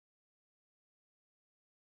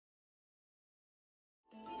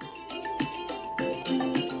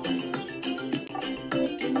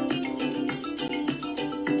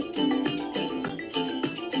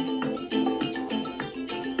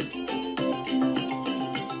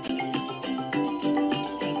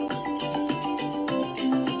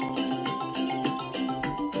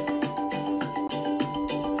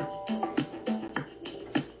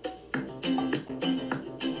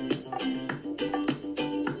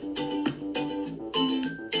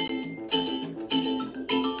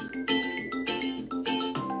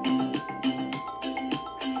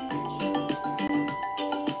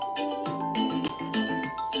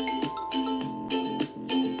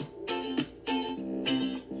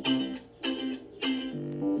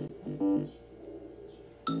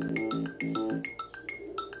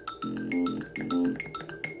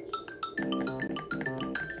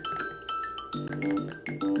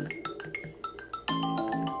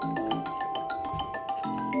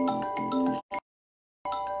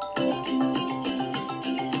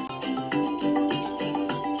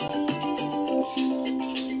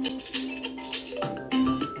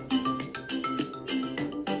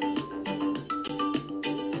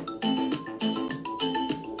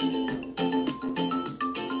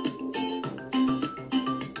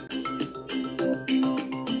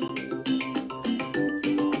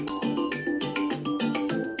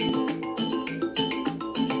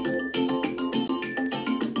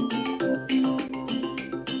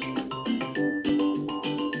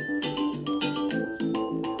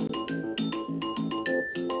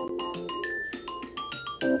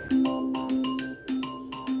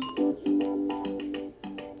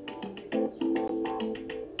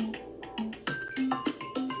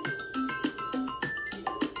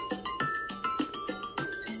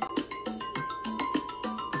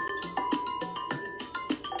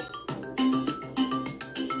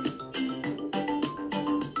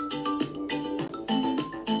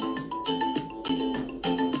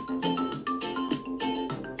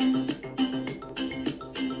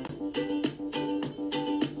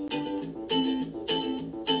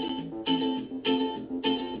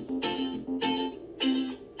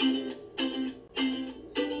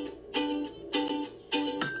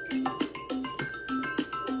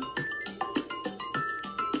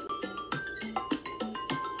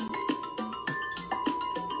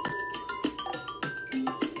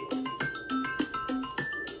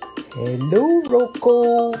Hello,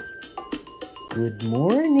 Rocco. Good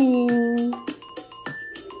morning.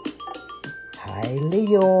 Hi,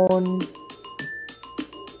 Leon.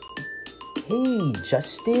 Hey,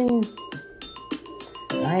 Justin.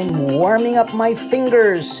 I'm warming up my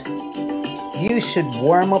fingers. You should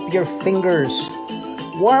warm up your fingers.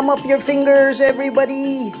 Warm up your fingers,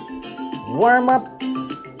 everybody. Warm up.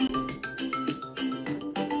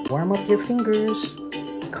 Warm up your fingers,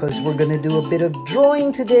 because we're going to do a bit of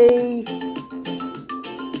drawing today.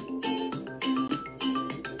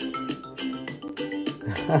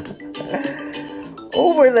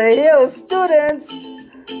 Over the hill, students.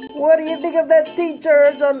 What do you think of that teacher?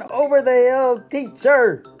 It's an over the hill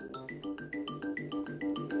teacher.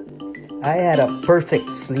 I had a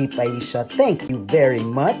perfect sleep, Aisha. Thank you very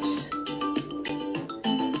much.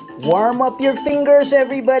 Warm up your fingers,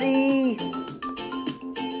 everybody.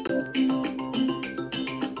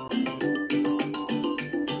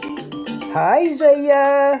 Hi,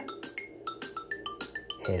 Zaya.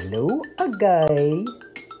 Hello, Agay.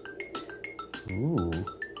 Ooh.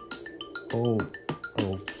 Oh.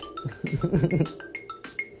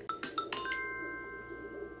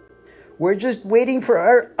 We're just waiting for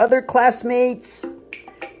our other classmates.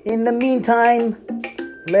 In the meantime,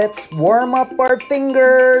 let's warm up our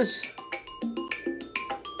fingers.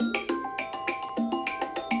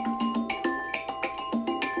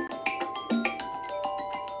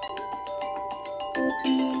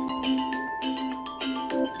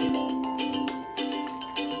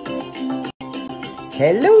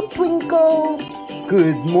 Hello, Twinkle.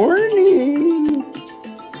 Good morning.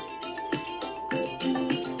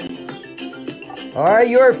 Are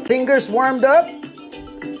your fingers warmed up?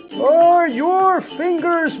 Are your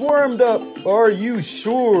fingers warmed up? Are you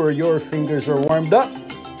sure your fingers are warmed up?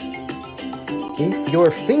 If your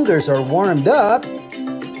fingers are warmed up,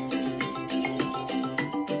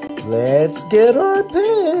 let's get our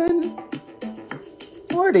pen.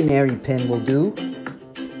 Ordinary pen will do.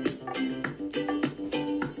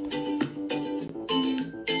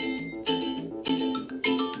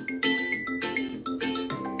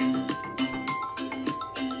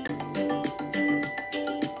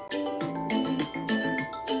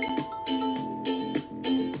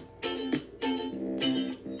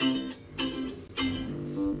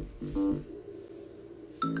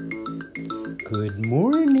 Good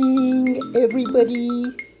morning, everybody.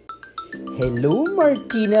 Hello,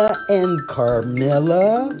 Martina and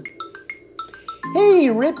Carmela. Hey,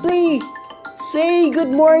 Ripley. Say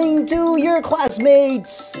good morning to your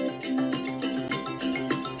classmates.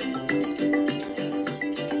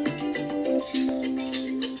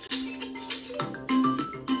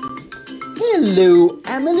 Hello,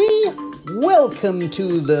 Emily. Welcome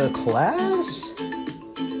to the class.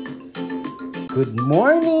 Good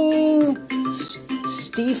morning.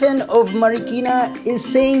 Stephen of Marikina is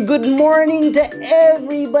saying good morning to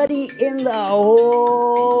everybody in the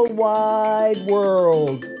whole wide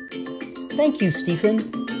world. Thank you, Stephen.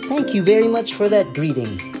 Thank you very much for that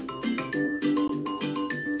greeting.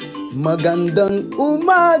 Magandang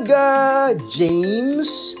umaga,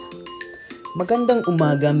 James. Magandang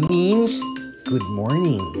umaga means good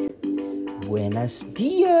morning. Buenos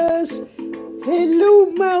dias.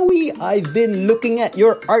 Hello, Maui. I've been looking at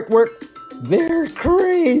your artwork. They're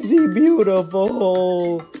crazy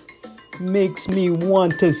beautiful. Makes me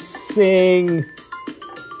want to sing.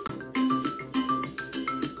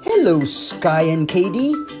 Hello, Sky and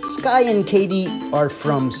Katie. Sky and Katie are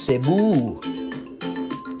from Cebu.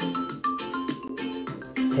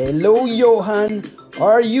 Hello, Johan.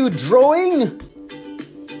 Are you drawing?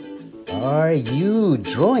 Are you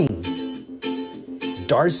drawing?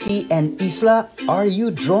 Darcy and Isla, are you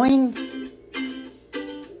drawing?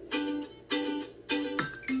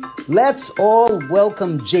 Let's all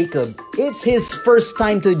welcome Jacob. It's his first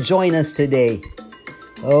time to join us today.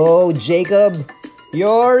 Oh, Jacob,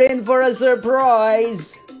 you're in for a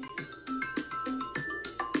surprise.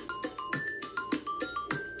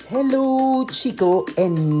 Hello, Chico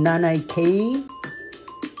and Nanay Kay.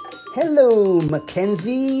 Hello,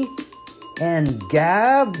 Mackenzie and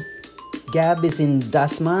Gab. Gab is in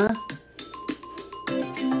Dasma.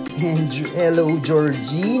 And hello,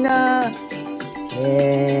 Georgina.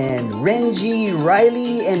 And Renji,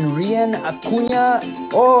 Riley, and Rian Acuna,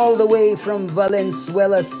 all the way from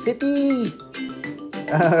Valenzuela City.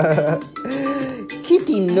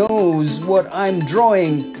 Kitty knows what I'm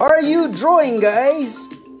drawing. Are you drawing, guys?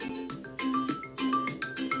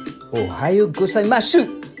 Ohayo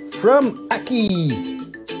gozaimasu from Aki.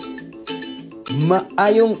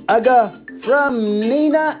 Maayong aga from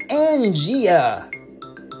Nina and Gia.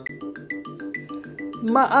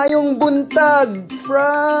 Maayong buntag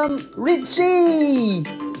from Richie.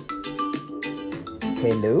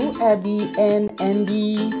 Hello, Abby and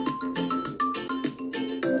Andy.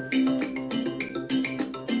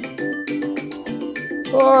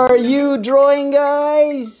 Are you drawing,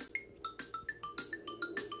 guys?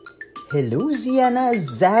 Hello, Ziana,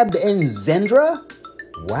 Zab, and Zendra.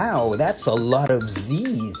 Wow, that's a lot of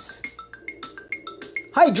Z's.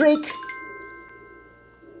 Hi, Drake.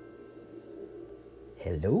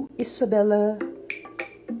 Hello, Isabella,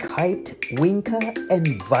 Kite, Winka,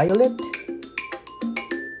 and Violet.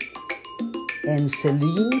 And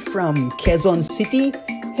Celine from Quezon City.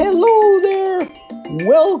 Hello there.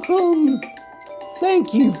 Welcome.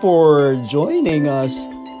 Thank you for joining us.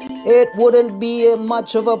 It wouldn't be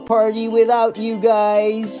much of a party without you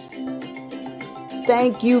guys.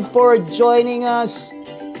 Thank you for joining us.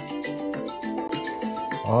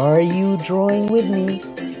 Are you drawing with me?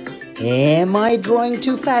 Am I drawing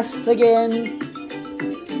too fast again?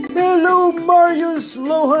 Hello, Marius,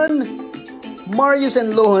 Lohan. Marius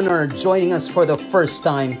and Lohan are joining us for the first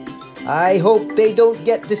time. I hope they don't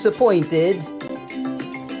get disappointed.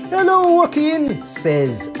 Hello, Joaquin,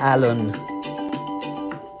 says Alan.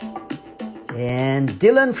 And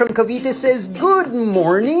Dylan from Cavite says, good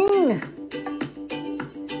morning.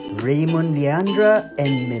 Raymond, Leandra,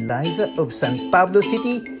 and Melisa of San Pablo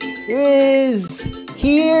City is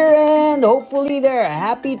here, and hopefully they're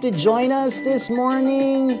happy to join us this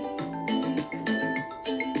morning.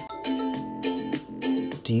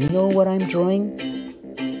 Do you know what I'm drawing?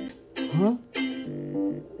 Huh?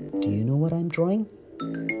 Do you know what I'm drawing?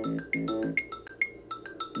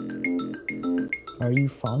 Are you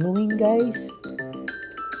following, guys?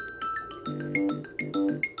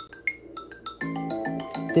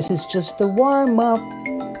 This is just a warm-up.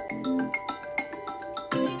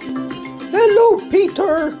 Hello,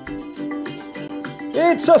 Peter.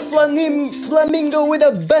 It's a flamingo with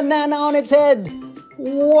a banana on its head.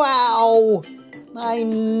 Wow. I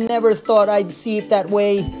never thought I'd see it that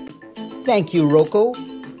way. Thank you, Rocco.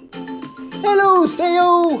 Hello,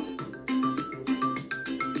 Theo.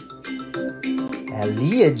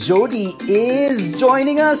 Aliyah Jody is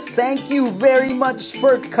joining us. Thank you very much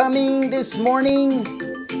for coming this morning.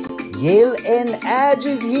 Yale and Aj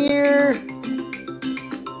is here.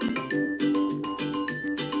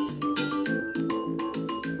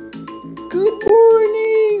 Good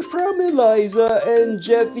morning from Eliza and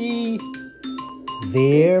Jeffy.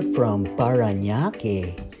 They're from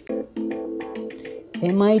Parañaque.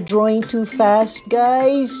 Am I drawing too fast,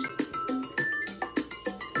 guys?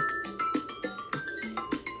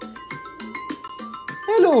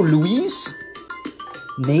 Hello, Luis.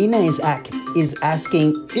 Nena is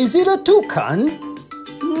asking, is it a toucan?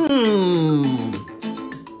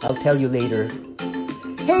 I'll tell you later.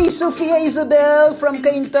 Hey, Sophia Isabel from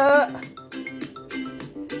Cainta.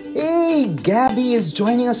 Hey, Gabby is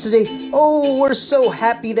joining us today. Oh, we're so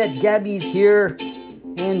happy that Gabby's here.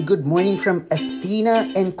 And good morning from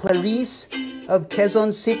Athena and Clarice of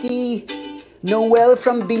Quezon City. Noel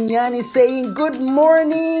from Binyan is saying, good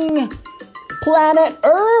morning, Planet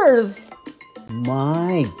Earth.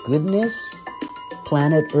 My goodness,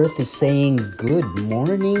 Planet Earth is saying good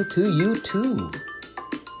morning to you too.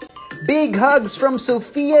 Big hugs from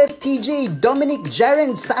Sophia, TJ, Dominic,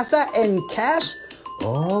 Jaren, Sasa, and Cash,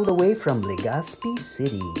 all the way from Legazpi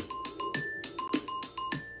City.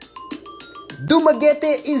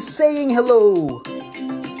 Dumaguete is saying hello.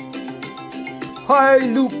 Hi,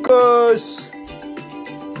 Lucas.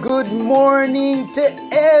 Good morning to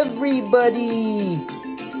everybody.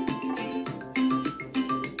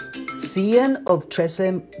 Cian of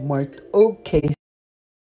Trece Mart. Okay.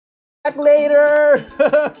 Back later.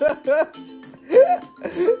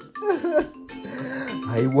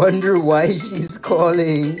 I wonder why she's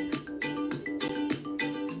calling.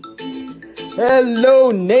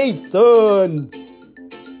 Hello, Nathan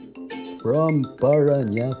from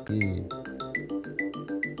Parañaque.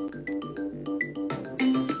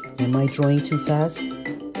 Am I drawing too fast?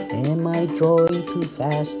 Am I drawing too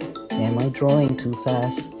fast? Am I drawing too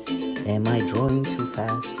fast? Am I drawing too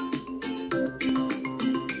fast?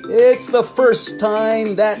 It's the first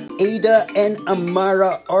time that Ada and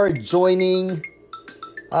Amara are joining.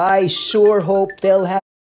 I sure hope they'll have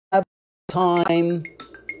time,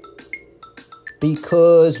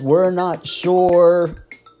 because we're not sure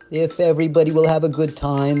if everybody will have a good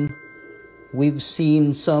time. We've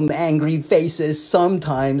seen some angry faces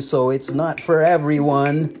sometimes, so it's not for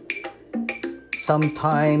everyone.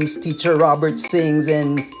 Sometimes Teacher Robert sings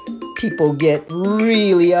and people get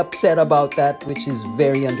really upset about that, which is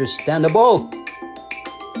very understandable.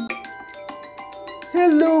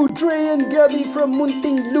 Hello, Dre and Gabby from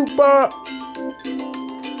Muntinlupa.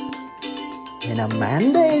 And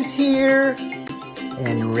Amanda is here.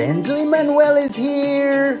 And Renzo Emmanuel is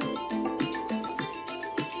here.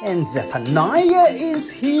 And Zephaniah is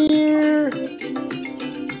here.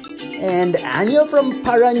 And Anya from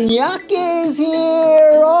Parañaque is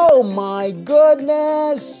here. Oh my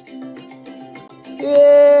goodness.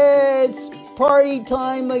 It's party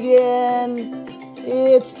time again.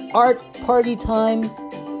 It's art party time,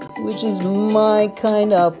 which is my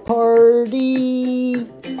kind of party.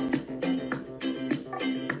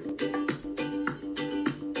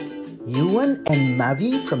 Ewan and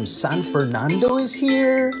Mavi from San Fernando is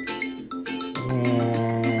here.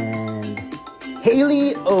 And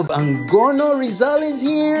Haley of Angono Rizal is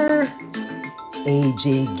here.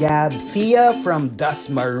 AJ, Gab, Fia from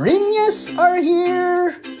Dasmariñas are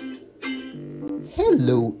here.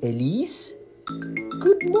 Hello, Elise.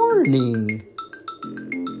 Good morning.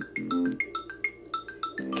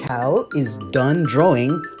 Cal is done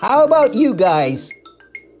drawing. How about you guys?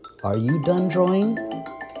 Are you done drawing?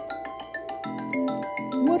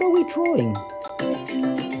 What are we drawing?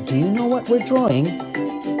 Do you know what we're drawing?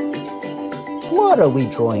 What are we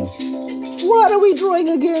drawing? What are we drawing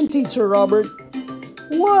again, Teacher Robert?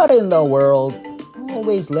 What in the world?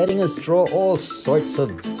 Always letting us draw all sorts of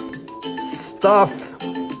stuff.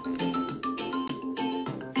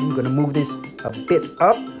 I'm gonna move this a bit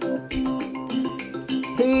up.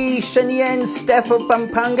 Hey, Shania and Steph of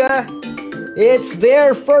Pampanga. It's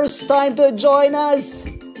their first time to join us.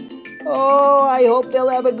 Oh, I hope they'll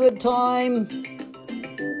have a good time.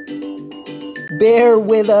 Bear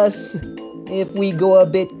with us if we go a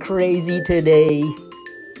bit crazy today.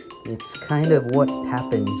 It's kind of what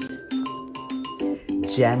happens.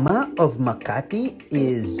 Gemma of Makati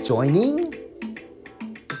is joining.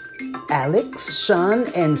 Alex, Sean,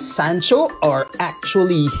 and Sancho are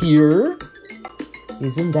actually here.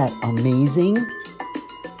 Isn't that amazing?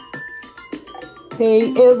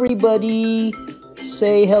 Hey, everybody.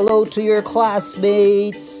 Say hello to your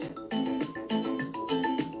classmates.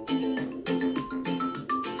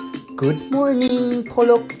 Good morning,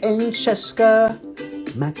 Polok and Cheska,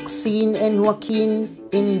 Maxine and Joaquin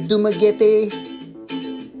in Dumaguete.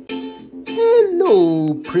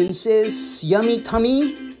 Hello, Princess Yummy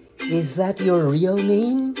Tummy. Is that your real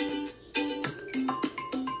name?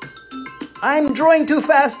 I'm drawing too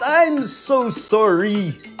fast. I'm so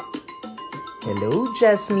sorry. Hello,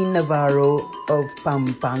 Jasmine Navarro of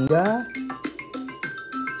Pampanga.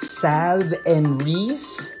 Salv and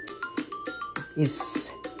Reese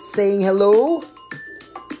is saying hello.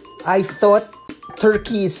 I thought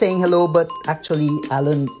Turkey is saying hello, but actually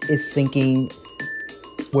Alan is thinking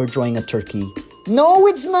we're drawing a turkey. No,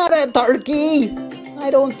 it's not a turkey. I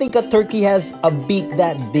don't think a turkey has a beak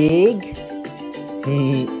that big.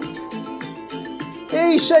 Hey,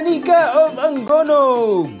 Shanika of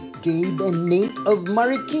Angono. Gabe and Nate of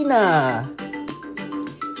Marikina.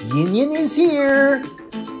 Yin Yin is here,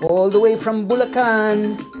 all the way from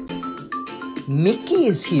Bulacan. Mickey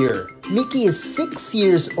is here. Mickey is 6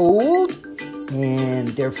 years old, and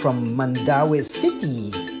they're from Mandaue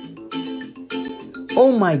City.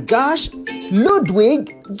 Oh my gosh,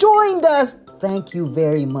 Ludwig joined us. Thank you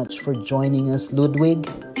very much for joining us, Ludwig.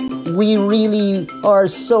 We really are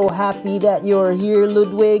so happy that you're here,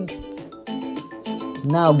 Ludwig.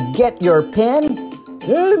 Now get your pen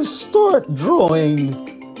and start drawing.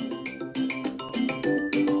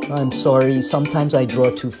 I'm sorry, sometimes I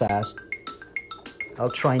draw too fast.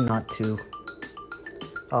 I'll try not to.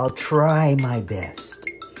 I'll try my best.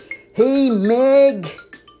 Hey, Meg.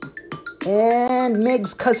 And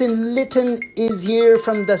Meg's cousin Lytton is here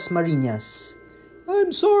from Dasmariñas.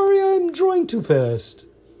 I'm sorry, I'm drawing too fast.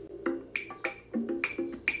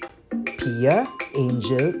 Pia,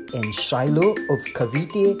 Angel, and Shiloh of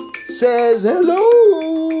Cavite says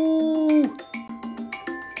hello.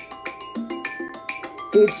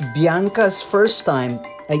 It's Bianca's first time.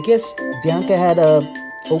 I guess Bianca had a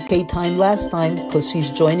okay time last time because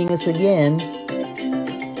she's joining us again.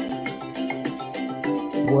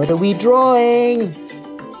 What are we drawing?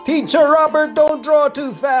 Teacher Robert, don't draw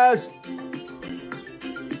too fast.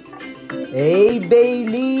 Hey,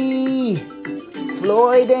 Bailey.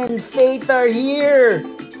 Floyd and Faith are here.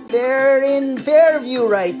 They're in Fairview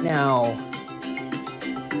right now.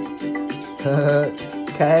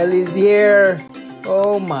 Kyle is here.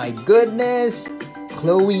 Oh my goodness.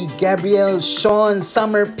 Chloe, Gabrielle, Sean,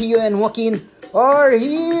 Summer, Pio, and Joaquin are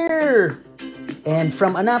here. And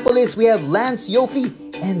from Annapolis, we have Lance, Yofi,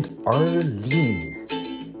 and Arlene.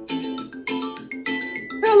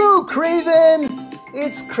 Hello, Craven.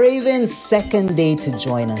 It's Craven's second day to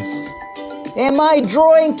join us. Am I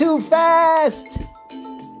drawing too fast?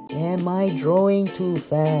 Am I drawing too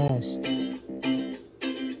fast?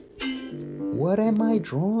 What am I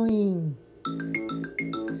drawing?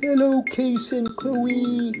 Hello, Case and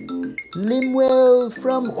Chloe. Limwell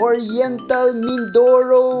from Oriental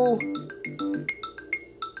Mindoro.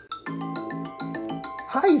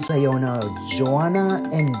 Hi, Zayona, Joanna,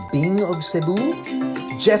 and Bing of Cebu.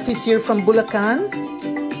 Jeff is here from Bulacan.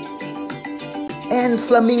 And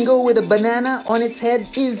Flamingo with a banana on its head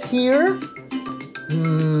is here.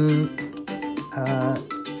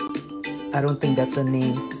 I don't think that's a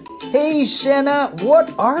name. Hey, Shanna,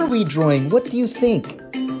 what are we drawing? What do you think?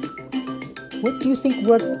 What do you think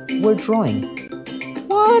we're drawing?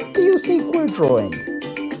 What do you think we're drawing?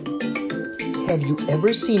 Have you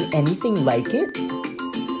ever seen anything like it?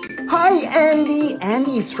 Hi, Andy.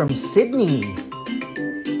 Andy's from Sydney.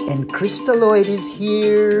 And Crystalloid is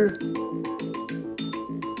here.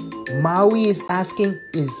 Maui is asking,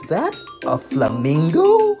 is that a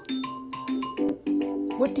flamingo?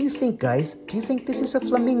 What do you think, guys? Do you think this is a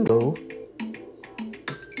flamingo?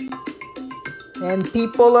 And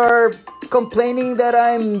people are complaining that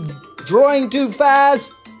I'm drawing too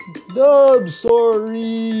fast. I'm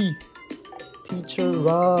sorry. Teacher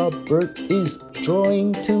Robert is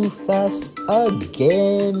drawing too fast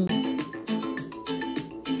again.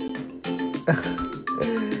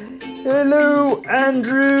 Hello,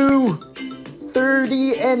 Andrew,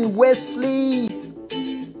 30 and Wesley.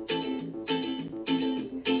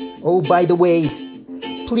 Oh, by the way,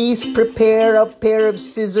 please prepare a pair of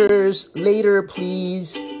scissors later,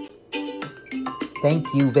 please. Thank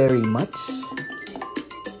you very much.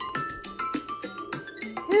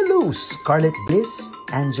 Hello, Scarlett Bliss,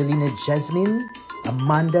 Angelina Jasmine,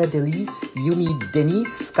 Amanda Delise, Yumi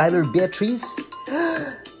Denise, Skylar Beatrice.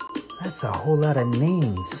 That's a whole lot of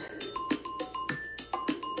names.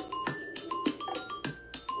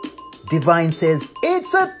 Divine says,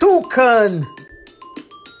 it's a toucan.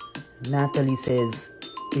 Natalie says,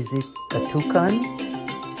 is it a toucan?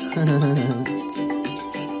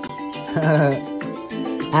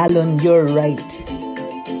 Alan, you're right.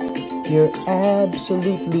 You're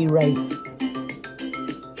absolutely right.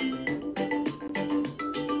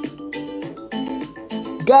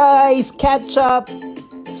 Guys, catch up.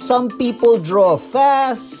 Some people draw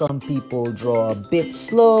fast, some people draw a bit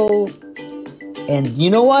slow. And you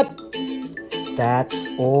know what? That's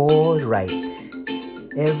all right.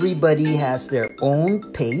 Everybody has their own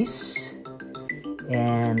pace,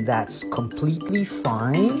 and that's completely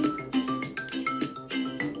fine.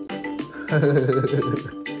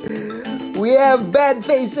 We have bad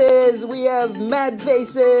faces. We have mad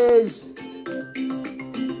faces.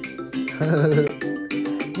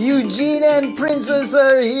 Eugene and Princess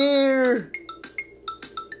are here.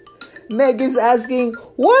 Meg is asking,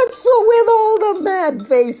 what's with all the mad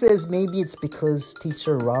faces? Maybe it's because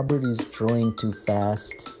Teacher Robert is drawing too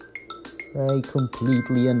fast. I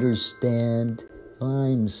completely understand.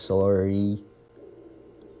 I'm sorry.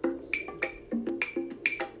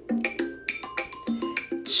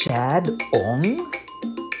 Chad Ong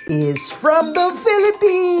is from the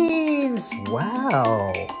Philippines.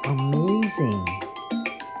 Wow, amazing.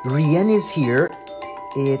 Rian is here.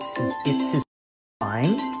 It's his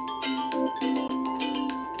time.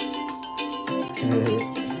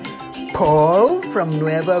 Paul from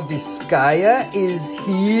Nueva Vizcaya is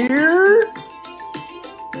here.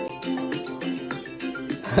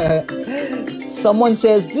 Someone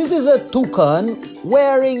says this is a toucan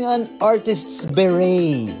wearing an artist's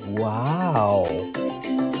beret. Wow.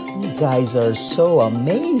 You guys are so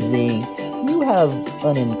amazing. You have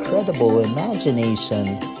an incredible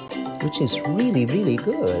imagination, which is really, really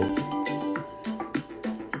good.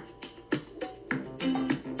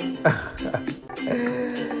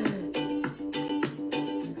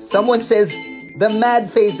 Someone says the mad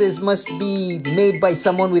faces must be made by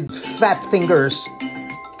someone with fat fingers.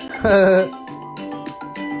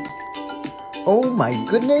 Oh my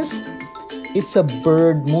goodness. It's a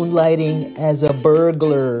bird moonlighting as a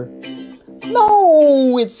burglar.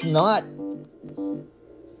 No, it's not.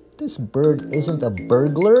 This bird isn't a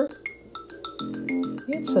burglar.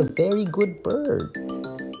 It's a very good bird.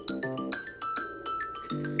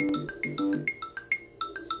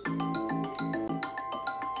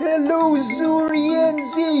 Hello, Zuri and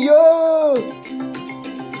Zia!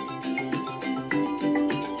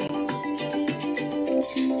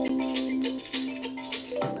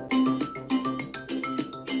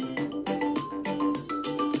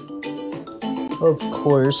 Of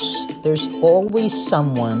course, there's always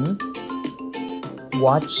someone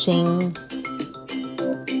watching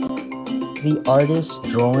the artist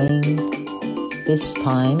drawing this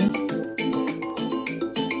time.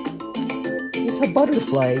 a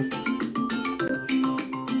butterfly.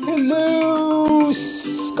 Hello,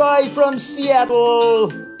 Sky from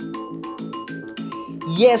Seattle.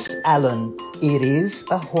 Yes, Alan, it is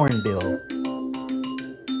a hornbill.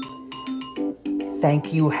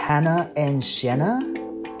 Thank you, Hannah and Shenna.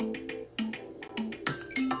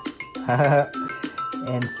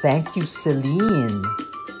 And thank you, Celine.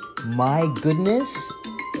 My goodness,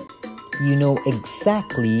 you know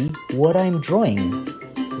exactly what I'm drawing.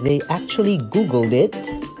 They actually Googled it.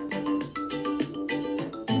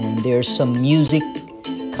 And there's some music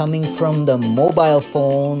coming from the mobile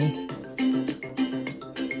phone.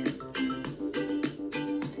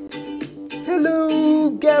 Hello,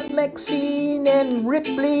 Gab Maxine and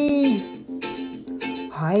Ripley.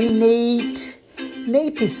 Hi, Nate.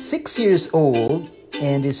 Nate is 6 years old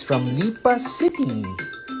and is from Lipa City,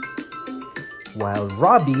 while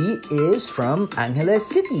Robbie is from Angeles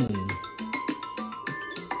City.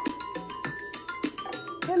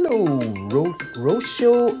 Hello,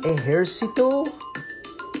 Rocio Ejercito.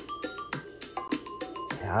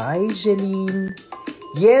 Hi, Jeline.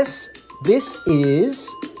 Yes, this is...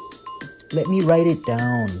 Let me write it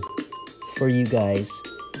down for you guys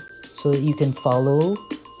so that you can follow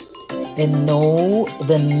and know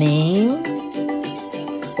the name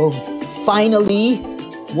of finally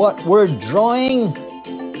what we're drawing.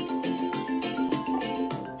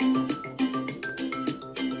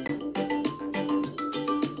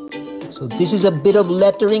 So this is a bit of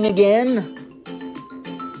lettering again.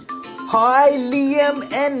 Hi, Liam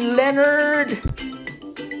and Leonard.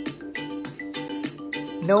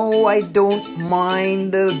 No, I don't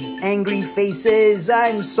mind the angry faces.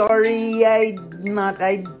 I'm sorry.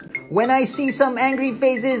 When I see some angry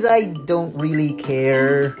faces, I don't really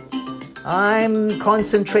care. I'm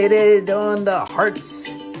concentrated on the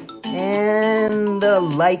hearts and the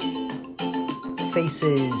like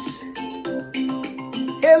faces.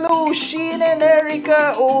 Hello, Sheen and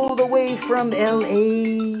Erica, all the way from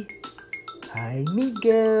LA. Hi,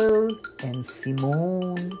 Miguel and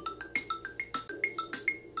Simone.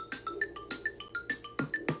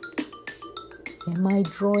 Am I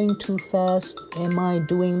drawing too fast? Am I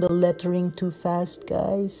doing the lettering too fast,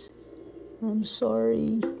 guys? I'm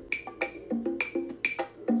sorry.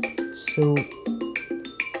 So,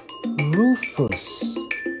 Rufus.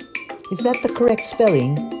 Is that the correct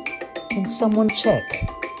spelling? Can someone check?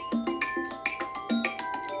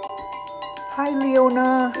 Hi,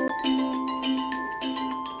 Leona.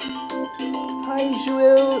 Hi,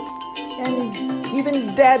 Joel. And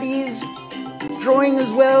even Daddy's drawing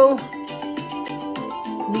as well.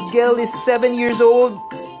 Miguel is 7 years old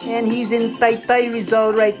and he's in Taytay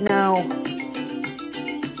Rizal right now.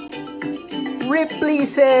 Ripley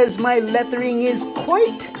says my lettering is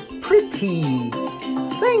quite pretty.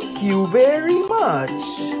 Thank you very much.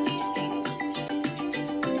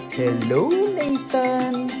 Hello,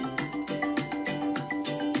 Nathan.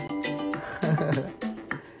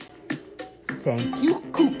 Thank you,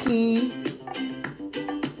 Cookie.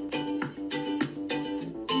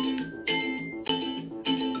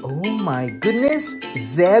 Oh my goodness,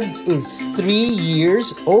 Zeb is 3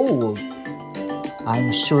 years old.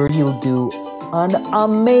 I'm sure you'll do an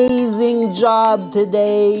amazing job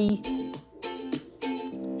today.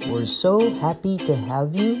 We're so happy to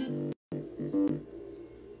have you.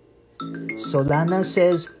 Solana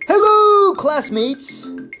says, hello, classmates.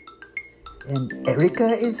 And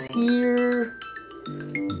Erica is here.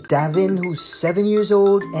 Davin, who's 7 years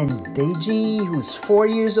old, and Deji, who's 4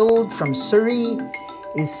 years old from Surrey,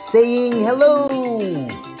 is saying hello.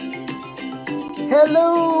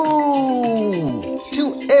 Hello to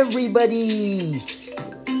everybody.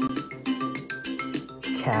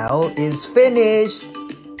 Cal is finished.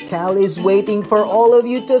 Cal is waiting for all of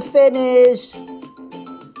you to finish.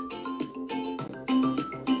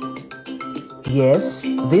 Yes,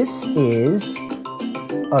 this is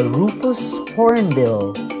a Rufus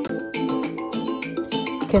hornbill.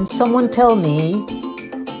 Can someone tell me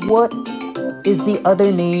what is the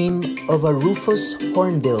other name of a Rufus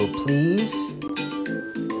hornbill, please?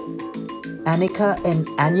 Annika and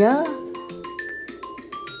Anya?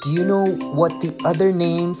 Do you know what the other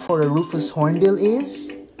name for a Rufus hornbill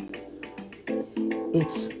is?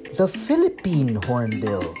 It's the Philippine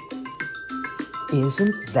hornbill.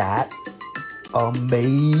 Isn't that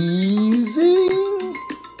amazing?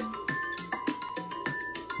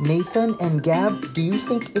 Nathan and Gab, do you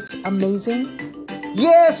think it's amazing?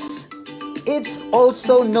 Yes! It's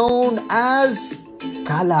also known as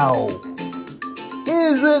Kalau.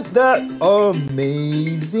 Isn't that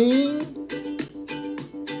amazing?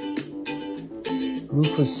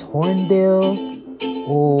 Rufus hornbill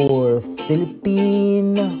or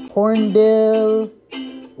Philippine hornbill,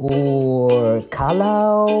 or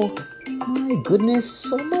Kalau. My goodness,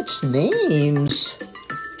 so much names.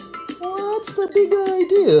 What's the big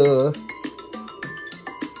idea?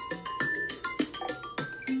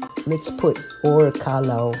 Let's put or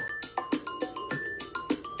Kalau.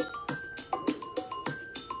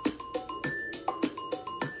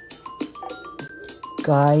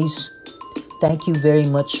 Guys, thank you very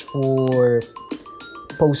much for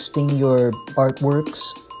posting your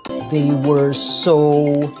artworks. They were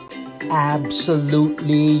so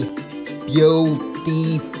absolutely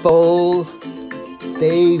beautiful.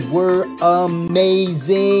 They were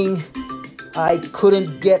amazing. I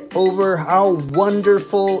couldn't get over how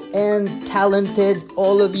wonderful and talented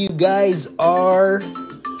all of you guys are.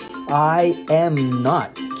 I am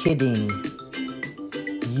not kidding.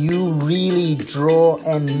 You really draw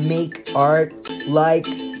and make art like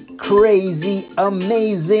crazy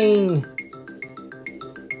amazing.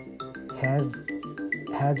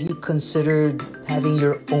 Have you considered having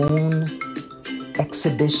your own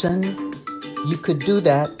exhibition? You could do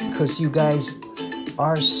that because you guys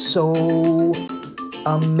are so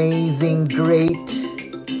amazing great.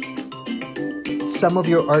 Some of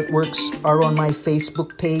your artworks are on my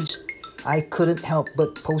Facebook page. I couldn't help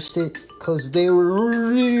but post it because they were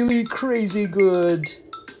really crazy good.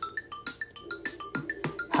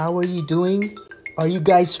 How are you doing? Are you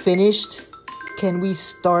guys finished? Can we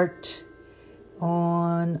start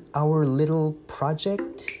on our little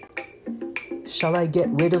project? Shall I get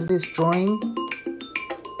rid of this drawing?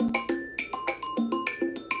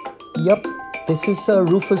 Yep, this is a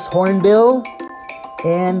Rufus Hornbill,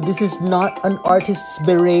 and this is not an artist's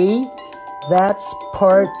beret. That's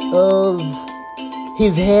part of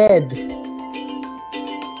his head.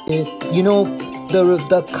 You know,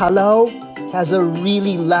 the Kalau has a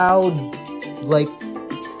really loud, like,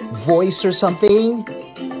 voice or something,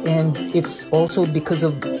 and it's also because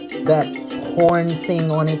of that horn thing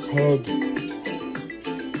on its head.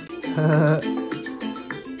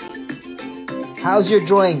 How's your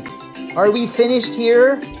drawing? Are we finished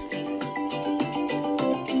here?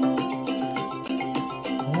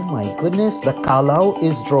 Oh my goodness, the Kalau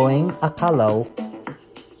is drawing a Kalau.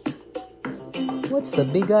 What's the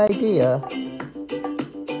big idea?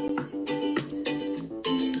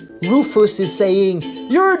 Rufus is saying,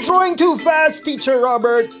 "You're drawing too fast, Teacher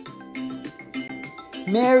Robert."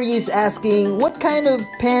 Mary is asking, "What kind of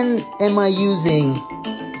pen am I using?"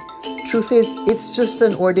 Truth is, it's just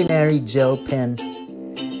an ordinary gel pen.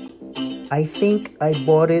 I think I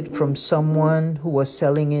bought it from someone who was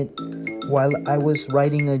selling it while I was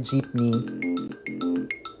riding a jeepney.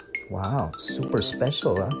 Wow, super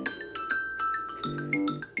special, huh?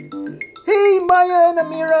 Hey, Maya and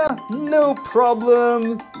Amira, no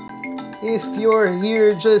problem. If you're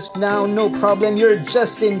here just now, no problem, you're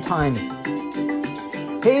just in time.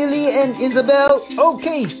 Haley and Isabel,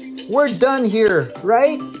 okay, we're done here,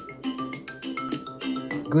 right?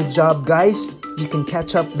 Good job, guys. You can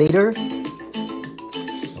catch up later.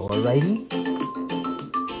 Alrighty.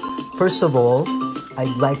 First of all,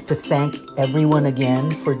 I'd like to thank everyone again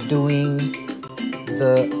for doing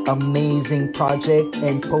the amazing project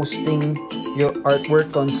and posting your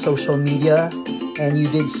artwork on social media. And you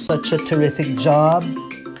did such a terrific job.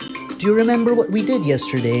 Do you remember what we did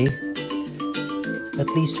yesterday? At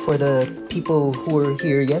least for the people who were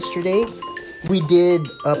here yesterday. We did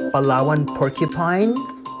a Palawan porcupine.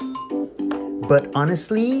 But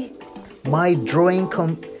honestly, my drawing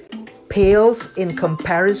pales in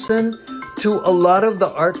comparison to a lot of the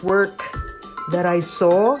artwork that I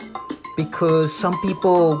saw, because some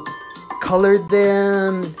people colored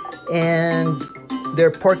them and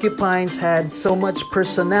their porcupines had so much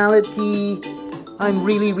personality. I'm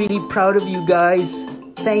really, really proud of you guys.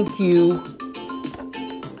 Thank you.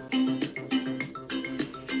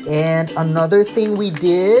 And another thing we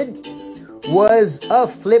did was a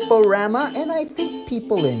fliporama, and I think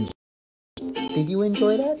people enjoyed it. Did you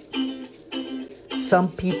enjoy that? Some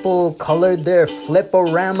people colored their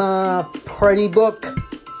fliporama party book,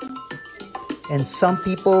 and some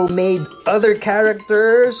people made other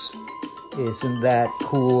characters. Isn't that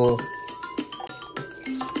cool?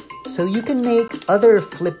 So you can make other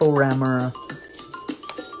fliporama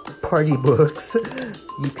party books.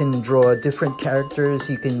 You can draw different characters.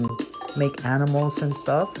 You can make animals and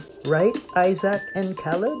stuff. Right, Isaac and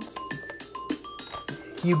Caleb?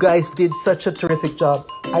 You guys did such a terrific job.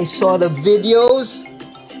 I saw the videos.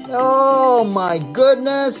 Oh my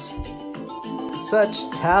goodness. Such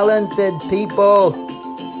talented people.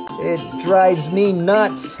 It drives me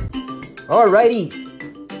nuts. Alrighty.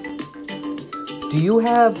 Do you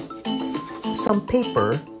have some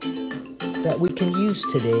paper that we can use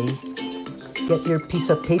today. Get your piece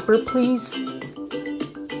of paper, please.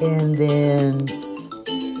 And then,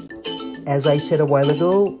 as I said a while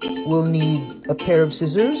ago, we'll need a pair of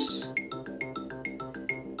scissors.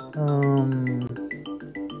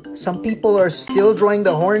 Some people are still drawing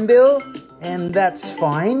the hornbill, and that's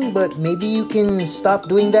fine, but maybe you can stop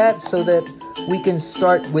doing that so that we can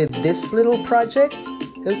start with this little project,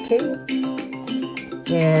 okay?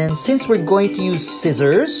 And since we're going to use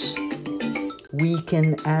scissors, we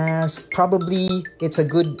can ask, probably it's a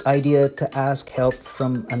good idea to ask help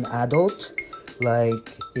from an adult, like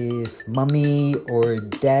if mommy or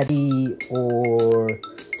daddy or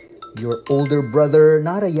your older brother,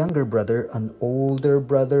 not a younger brother, an older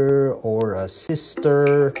brother or a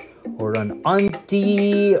sister or an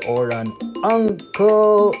auntie or an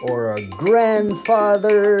uncle or a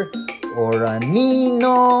grandfather or a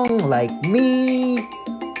ninong like me,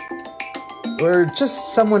 or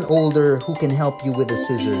just someone older who can help you with the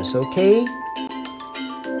scissors, okay?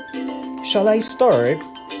 Shall I start?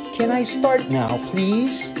 Can I start now,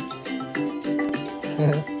 please?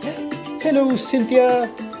 Hello, Cynthia.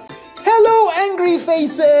 Hello, angry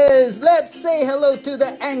faces! Let's say hello to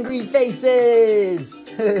the angry faces!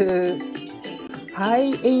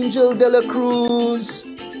 Hi, Angel de la Cruz.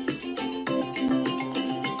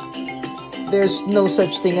 There's no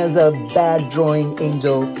such thing as a bad drawing,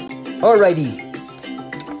 Angel. Alrighty.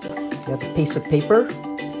 You have a piece of paper.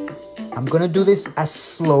 I'm gonna do this as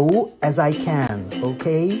slow as I can,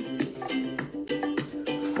 okay?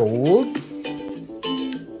 Fold.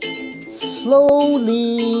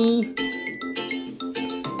 Slowly.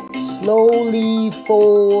 Slowly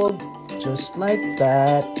fold, just like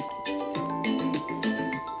that.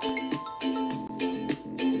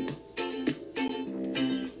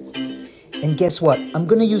 And guess what? I'm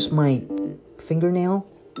gonna use my fingernail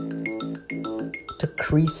to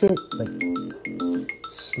crease it, like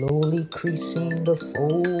slowly creasing the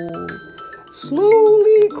fold.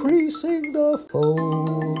 Slowly creasing the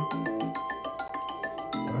fold.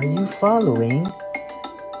 Are you following?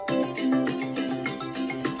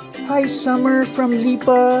 Hi, Summer from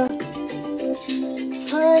Lipa.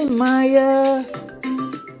 Hi, Maya.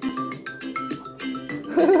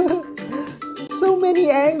 So many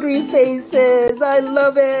angry faces. I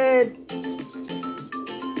love it.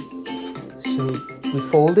 So, we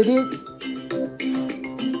folded it.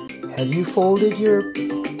 Have you folded your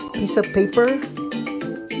piece of paper?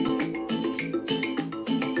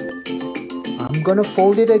 I'm gonna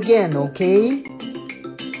fold it again, okay?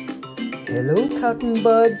 Hello, cotton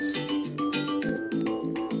buds.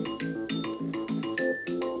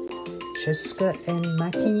 Jessica and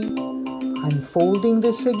Mackie, I'm folding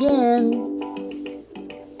this again.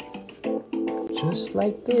 Just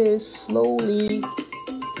like this, slowly.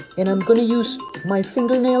 And I'm gonna use my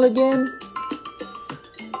fingernail again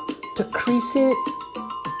to crease it.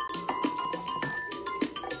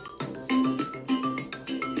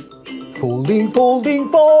 Folding, folding,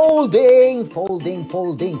 folding, folding,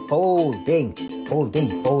 folding, folding,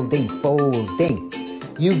 folding, folding, folding.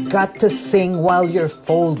 You've got to sing while you're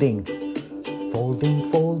folding.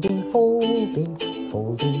 Folding, folding, folding,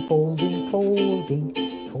 folding, folding, folding,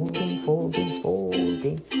 folding, folding,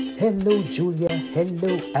 folding. Hello, Julia.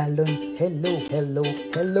 Hello, Alan. Hello, hello,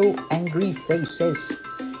 hello, angry faces.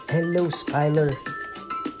 Hello, Skylar.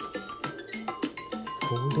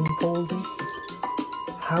 Folding, folding.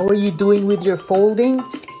 How are you doing with your folding?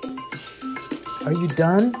 Are you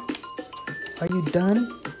done? Are you done?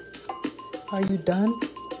 Are you done?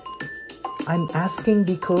 I'm asking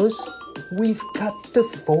because we've got to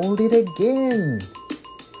fold it again.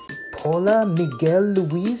 Paula, Miguel,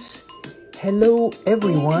 Luis. Hello,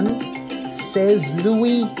 everyone, says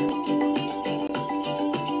Louis.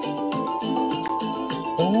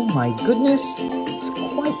 Oh my goodness, it's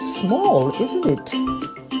quite small, isn't it?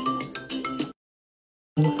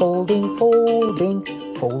 Folding, folding,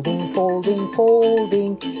 folding, folding,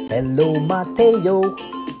 folding. Hello, Mateo.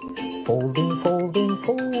 Folding, folding,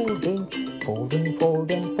 folding, folding,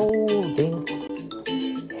 folding, folding.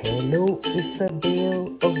 Hello, Isabel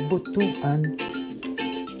of Butuan.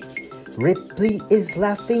 Ripley is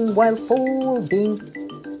laughing while folding.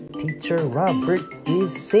 Teacher Robert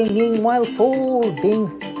is singing while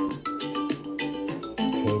folding.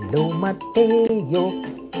 Hello, Mateo.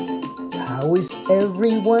 How is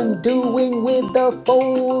everyone doing with the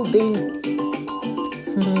folding?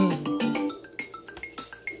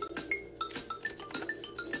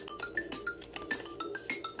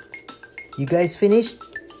 You guys finished?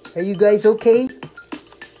 Are you guys okay?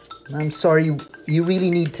 I'm sorry, you really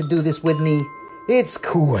need to do this with me. It's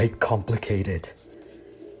quite complicated.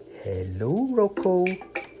 Hello, Rocco.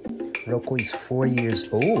 Rocco is 4 years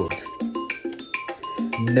old.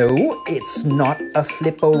 No, it's not a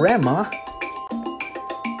fliporama.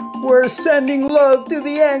 We're sending love to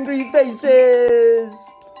the angry faces.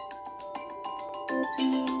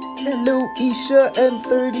 Hello, Isha and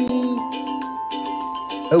 30.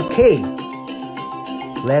 Okay,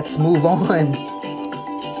 let's move on.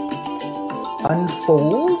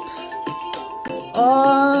 Unfold.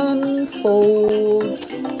 Unfold.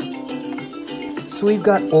 So we've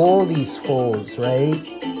got all these folds, right?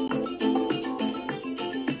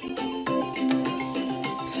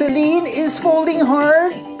 Celine is folding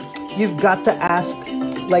hard. You've got to ask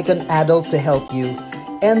like an adult to help you.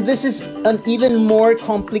 And this is an even more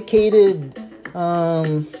complicated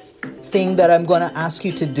thing that I'm gonna ask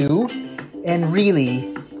you to do. And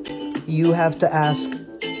really, you have to ask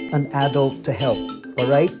an adult to help, all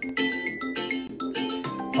right?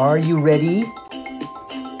 Are you ready?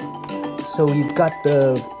 So you've got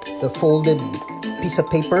the folded piece of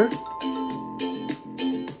paper.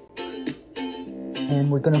 And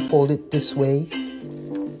we're gonna fold it this way.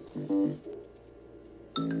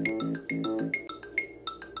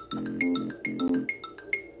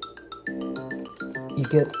 You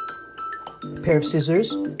get a pair of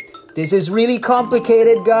scissors. This is really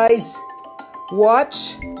complicated, guys.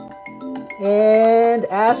 Watch and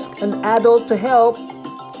ask an adult to help.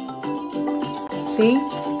 See?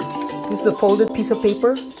 This is the folded piece of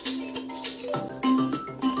paper.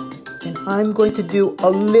 And I'm going to do a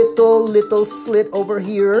little slit over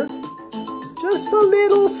here. Just a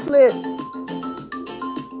little slit.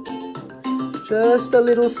 Just a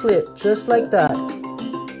little slit, just like that.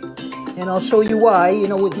 And I'll show you why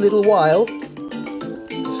in a little while.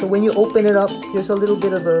 So when you open it up, there's a little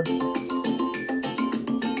bit of a...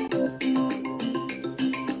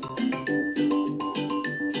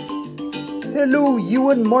 Hello, you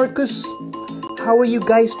and Marcus. How are you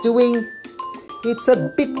guys doing? It's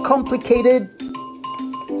a bit complicated,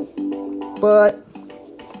 but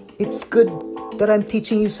it's good that I'm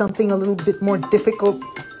teaching you something a little bit more difficult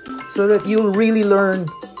so that you'll really learn.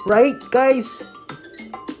 Right, guys?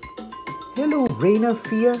 Hello, Reina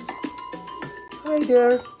Fia. Hi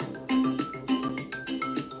there.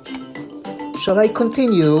 Shall I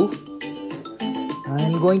continue?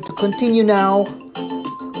 I'm going to continue now.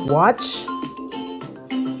 Watch.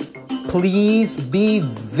 Please be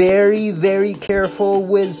very careful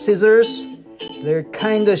with scissors. They're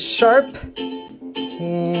kind of sharp.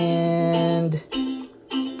 And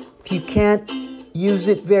if you can't use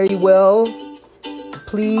it very well,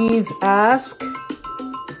 please ask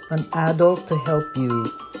an adult to help you.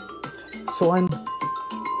 So I'm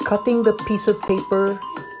cutting the piece of paper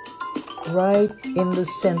right in the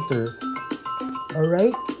center. All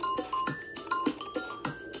right?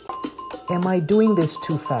 Am I doing this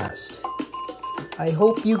too fast? I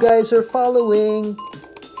hope you guys are following.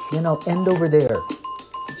 Then I'll end over there.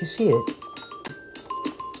 Did you see it?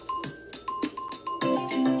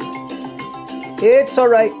 It's all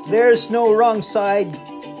right. There's no wrong side,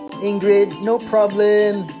 Ingrid. No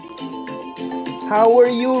problem. How are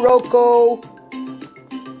you, Rocco?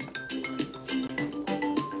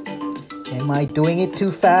 Am I doing it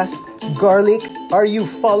too fast? Garlic, are you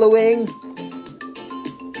following?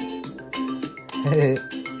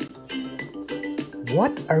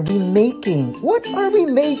 What are we making? What are we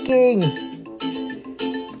making?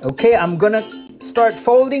 Okay, I'm gonna start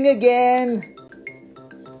folding again.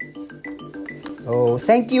 Oh,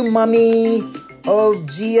 thank you, Mommy. Oh,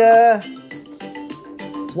 Gia.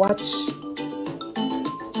 Watch.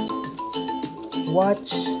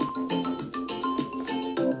 Watch.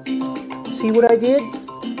 See what I did?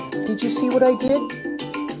 Did you see what I did?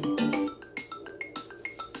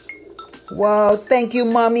 Wow, thank you,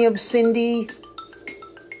 Mommy of Cindy.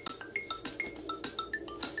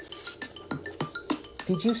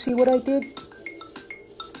 Did you see what I did?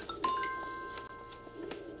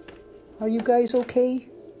 Are you guys okay?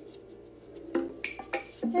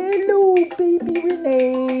 Hello, baby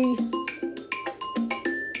Renee.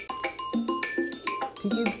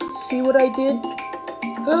 Did you see what I did?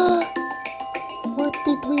 What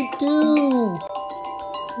did we do?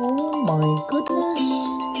 Oh my goodness.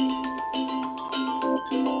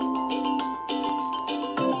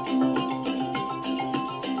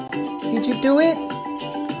 Did you do it?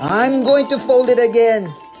 I'm going to fold it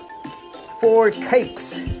again. 4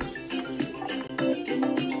 cakes.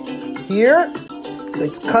 Here. So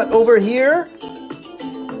it's cut over here.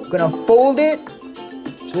 I'm gonna fold it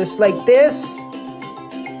just like this.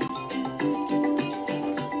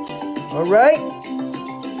 All right.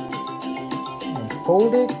 And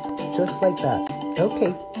fold it just like that.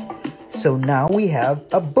 Okay. So now we have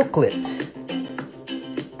a booklet.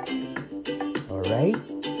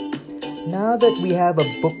 Now that we have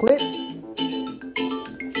a booklet,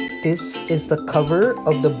 this is the cover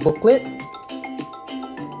of the booklet.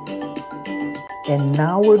 And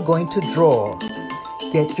now we're going to draw.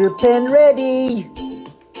 Get your pen ready.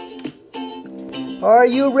 Are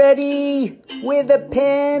you ready with a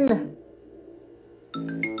pen?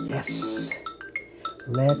 Yes.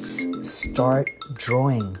 Let's start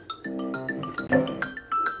drawing.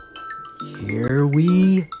 Here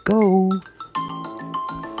we go.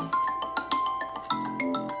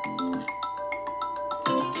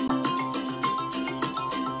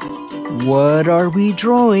 What are we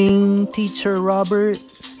drawing, Teacher Robert?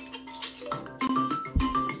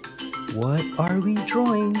 What are we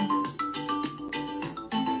drawing?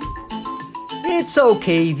 It's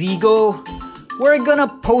okay, Vigo. We're gonna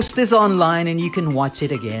post this online and you can watch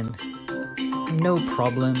it again. No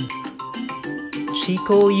problem.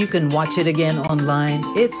 Chico, you can watch it again online.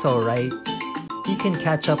 It's alright. You can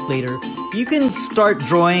catch up later. You can start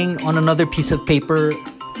drawing on another piece of paper.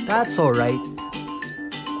 That's alright.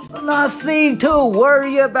 Nothing to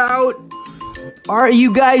worry about. Are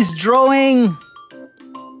you guys drawing?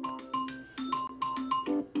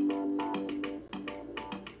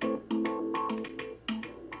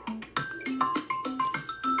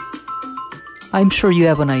 I'm sure you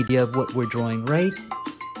have an idea of what we're drawing, right?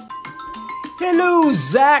 Hello,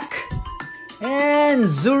 Zach and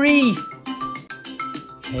Zuri.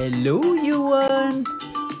 Hello, Yuan.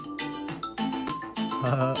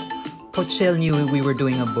 Pochel knew we were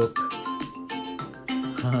doing a book.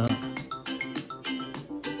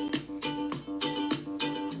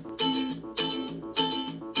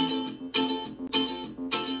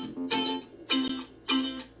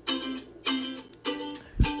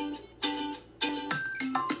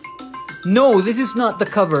 No, this is not the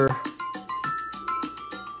cover.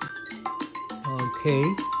 Okay,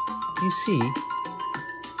 you see.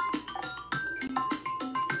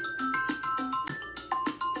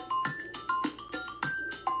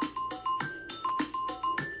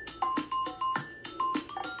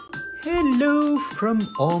 Hello from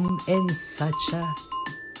Om and Sacha.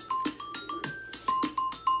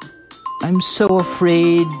 I'm so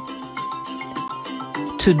afraid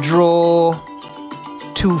to draw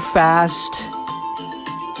too fast.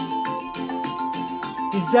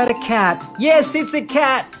 Is that a cat? Yes, it's a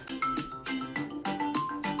cat!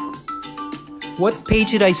 What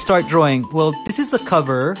page did I start drawing? Well, this is the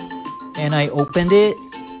cover, and I opened it,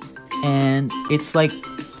 and it's like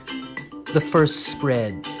the first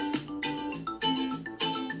spread.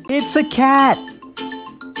 It's a cat!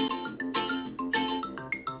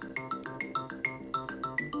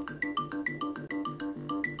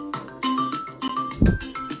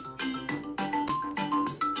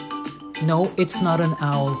 No, it's not an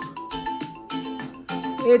owl.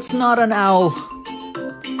 It's not an owl.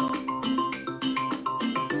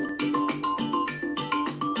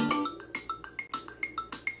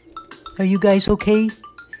 Are you guys okay?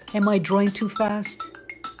 Am I drawing too fast?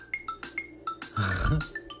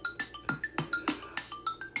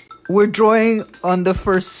 We're drawing on the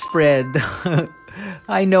first spread.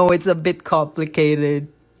 I know it's a bit complicated.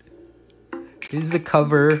 This is the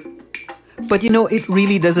cover. But you know, it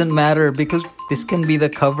really doesn't matter because this can be the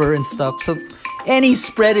cover and stuff. So any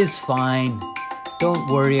spread is fine. Don't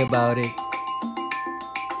worry about it.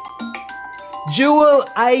 Jewel,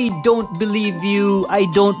 I don't believe you. I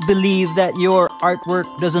don't believe that your artwork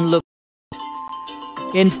doesn't look.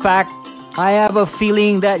 In fact, I have a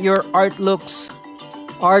feeling that your artwork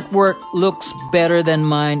looks better than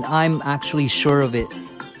mine. I'm actually sure of it.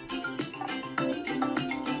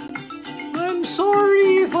 I'm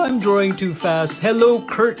sorry if I'm drawing too fast. Hello,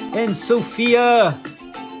 Kurt and Sophia.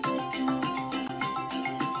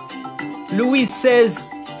 Louise says,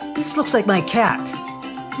 this looks like my cat.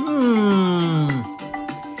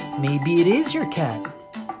 Maybe it is your cat.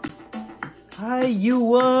 Hi,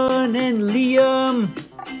 Yuan and Liam.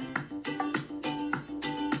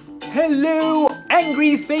 Hello,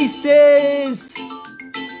 angry faces.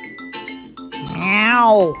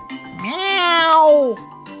 Meow, meow,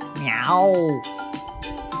 meow.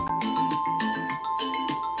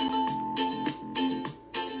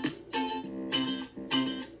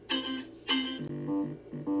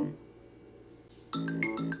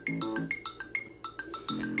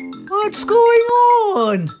 What's going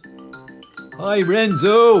on? Hi,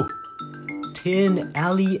 Renzo. Tin,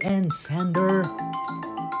 Ali, and Sander.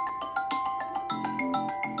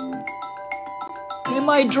 Am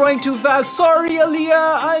I drawing too fast? Sorry,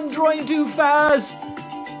 Aliyah, I'm drawing too fast.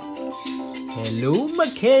 Hello,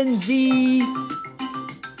 Mackenzie.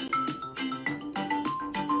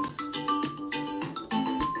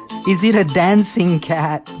 Is it a dancing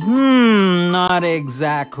cat? Not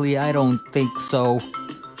exactly. I don't think so.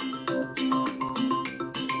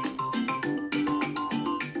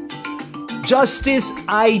 Justice,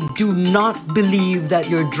 I do not believe that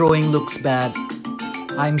your drawing looks bad.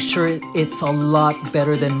 I'm sure it's a lot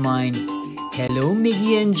better than mine. Hello,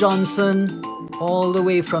 Miggy and Johnson, all the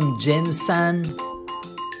way from Jensan.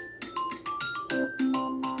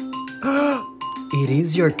 It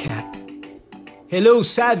is your cat. Hello,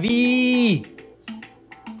 Savvy.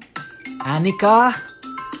 Annika,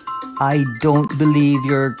 I don't believe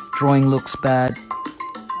your drawing looks bad.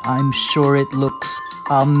 I'm sure it looks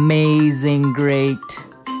amazing great.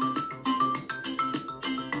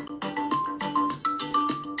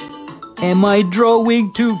 Am I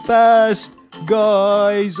drawing too fast?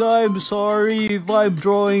 Guys, I'm sorry if I'm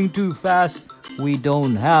drawing too fast. We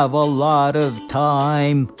don't have a lot of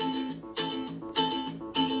time.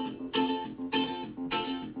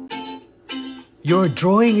 Your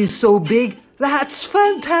drawing is so big. That's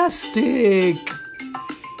fantastic.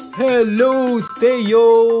 Hello,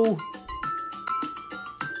 Theo.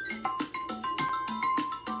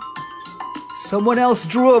 Someone else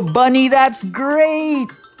drew a bunny. That's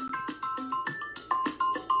great.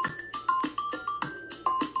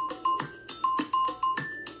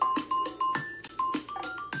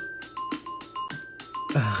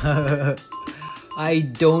 I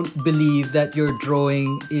don't believe that your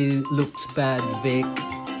drawing looks bad, Vic.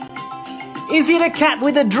 Is it a cat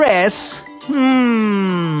with a dress?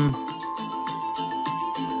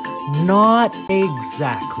 Not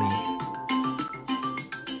exactly.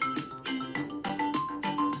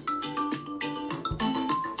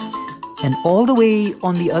 And all the way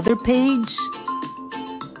on the other page,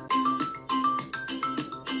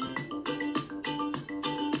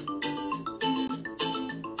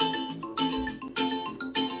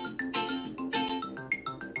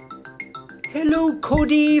 hello,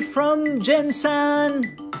 Cody from Jensan.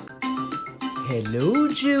 Hello,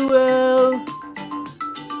 Jewel.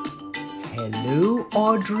 Hello,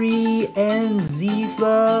 Audrey and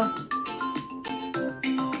Ziva.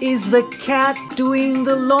 Is the cat doing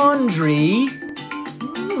the laundry?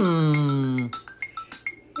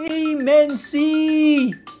 Hey,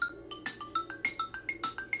 Mency.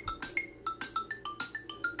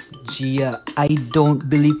 Gia, I don't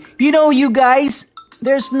believe... You know, you guys...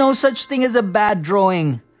 There's no such thing as a bad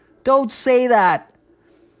drawing. Don't say that.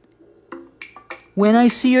 When I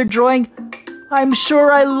see your drawing, I'm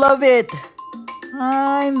sure I love it.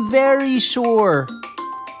 I'm very sure.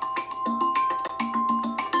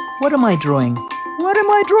 What am I drawing? What am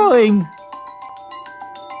I drawing?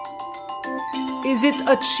 Is it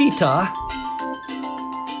a cheetah?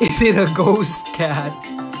 Is it a ghost cat?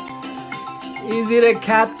 Is it a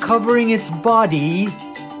cat covering its body?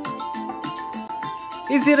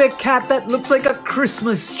 Is it a cat that looks like a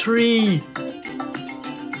Christmas tree?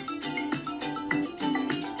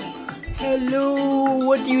 Hello,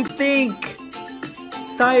 what do you think?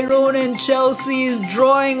 Tyrone and Chelsea is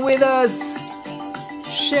drawing with us.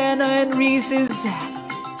 Shanna and Reese is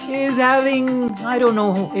having... I don't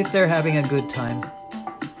know if they're having a good time.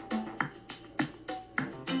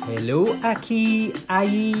 Hello, Aki,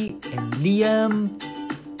 Ai, and Liam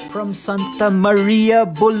from Santa Maria,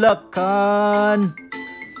 Bulacan.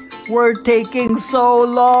 We're taking so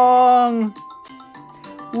long.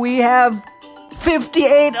 We have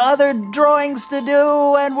 58 other drawings to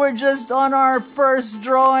do and we're just on our first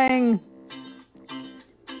drawing.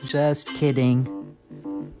 Just kidding.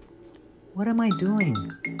 What am I doing?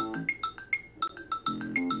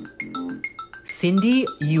 Cindy,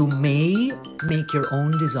 you may make your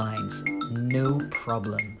own designs. No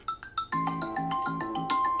problem.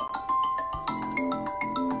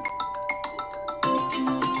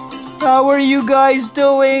 How are you guys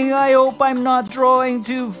doing? I hope I'm not drawing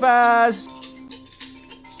too fast.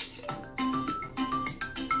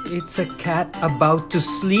 It's a cat about to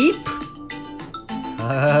sleep?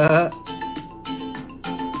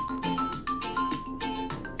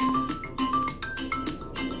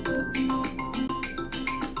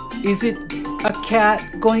 Is it a cat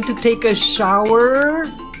going to take a shower?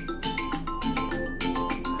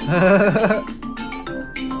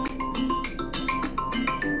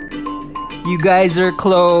 You guys are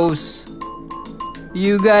close.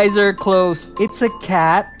 You guys are close. It's a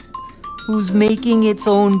cat who's making its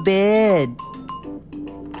own bed.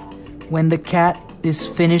 When the cat is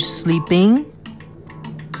finished sleeping,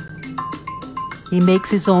 he makes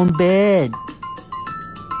his own bed.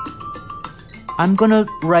 I'm gonna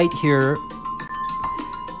write here,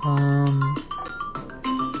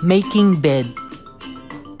 making bed.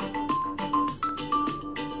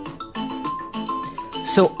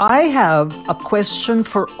 So I have a question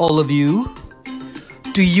for all of you.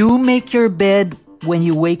 Do you make your bed when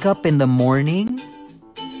you wake up in the morning?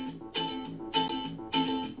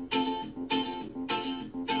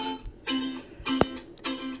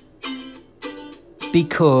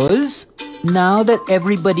 Because now that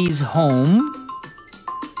everybody's home,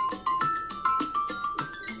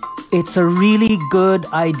 it's a really good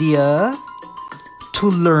idea to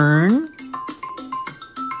learn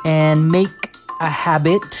and make a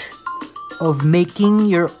habit of making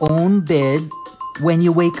your own bed when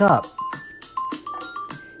you wake up.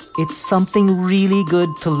 It's something really good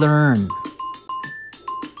to learn.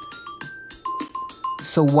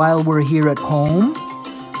 So while we're here at home,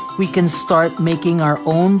 we can start making our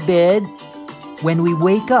own bed when we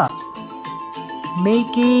wake up.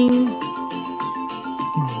 Making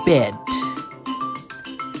bed.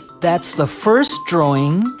 That's the first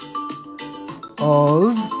drawing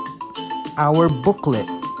of our booklet.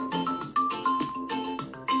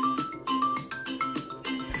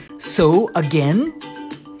 So again,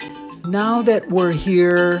 now that we're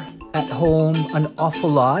here at home an awful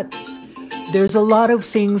lot, there's a lot of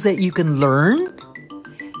things that you can learn,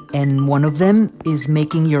 and one of them is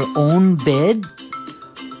making your own bed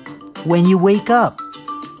when you wake up.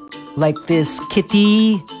 Like this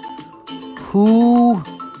kitty who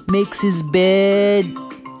makes his bed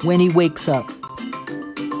when he wakes up.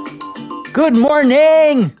 Good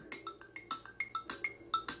morning!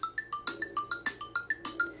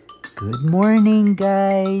 Good morning,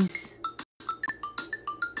 guys.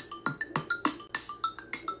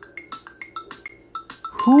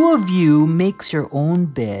 Who of you makes your own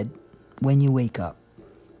bed when you wake up?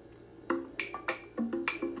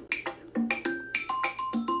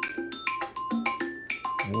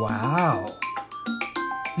 Wow.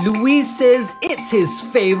 Luis says it's his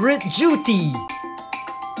favorite duty.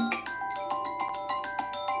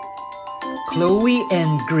 Chloe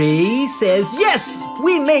and Gray says, yes,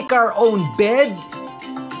 we make our own bed.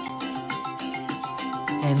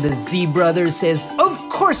 And the Z brother says, of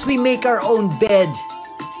course we make our own bed.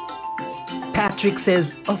 Patrick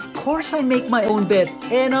says, of course I make my own bed,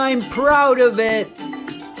 and I'm proud of it.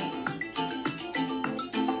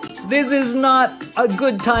 This is not a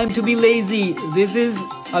good time to be lazy. This is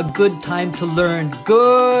a good time to learn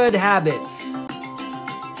good habits.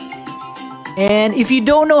 And if you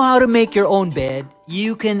don't know how to make your own bed,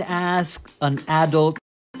 you can ask an adult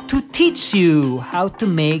to teach you how to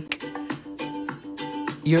make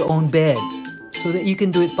your own bed so that you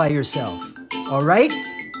can do it by yourself. All right?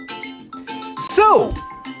 So,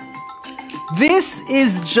 this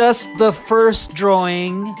is just the first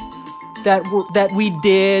drawing that we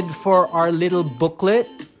did for our little booklet.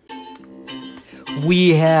 We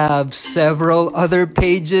have several other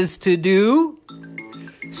pages to do.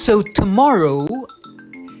 So tomorrow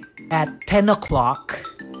at 10 o'clock,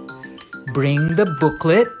 bring the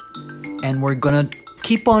booklet and we're gonna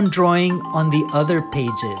keep on drawing on the other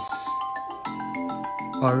pages.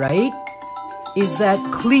 All right? Is that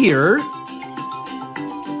clear?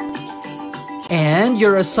 And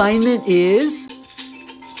your assignment is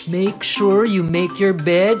make sure you make your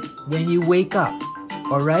bed when you wake up.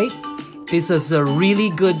 All right? This is a really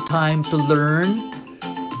good time to learn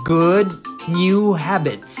good new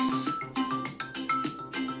habits.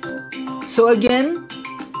 So again,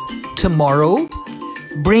 tomorrow,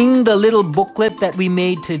 bring the little booklet that we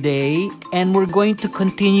made today, and we're going to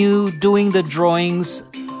continue doing the drawings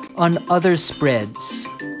on other spreads.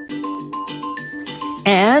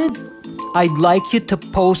 And I'd like you to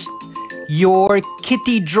post your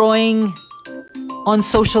kitty drawing on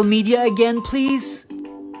social media again, please.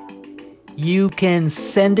 You can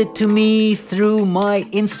send it to me through my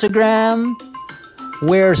Instagram.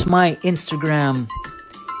 Where's my Instagram?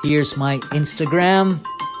 Here's my Instagram.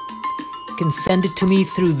 You can send it to me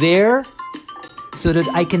through there so that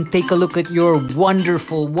I can take a look at your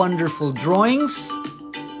wonderful, wonderful drawings.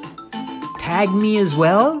 Tag me as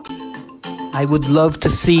well. I would love to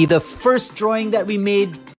see the first drawing that we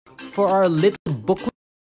made for our little booklet.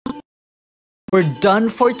 We're done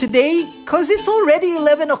for today because it's already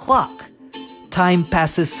 11 o'clock. Time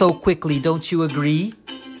passes so quickly, don't you agree?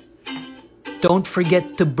 Don't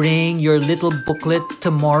forget to bring your little booklet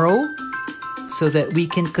tomorrow so that we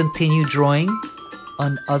can continue drawing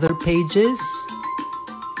on other pages.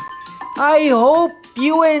 I hope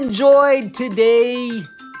you enjoyed today.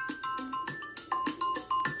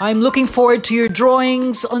 I'm looking forward to your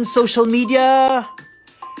drawings on social media.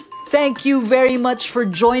 Thank you very much for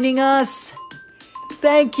joining us.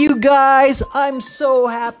 Thank you guys. I'm so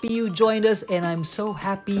happy you joined us, and I'm so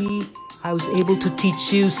happy I was able to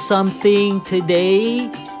teach you something today.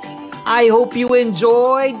 I hope you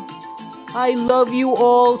enjoyed. I love you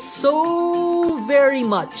all so very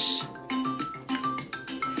much.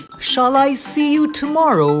 Shall I see you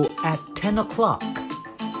tomorrow at 10 o'clock?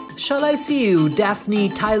 Shall I see you, Daphne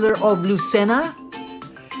Tyler of Lucena?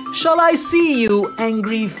 Shall I see you,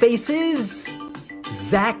 Angry Faces?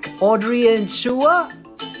 Zach, Audrey, and Chua?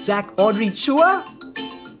 Zach, Audrey, Chua?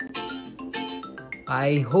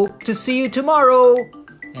 I hope to see you tomorrow.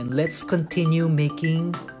 And let's continue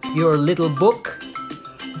making your little book.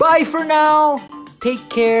 Bye for now. Take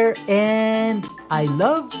care and I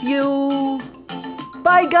love you.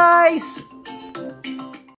 Bye, guys.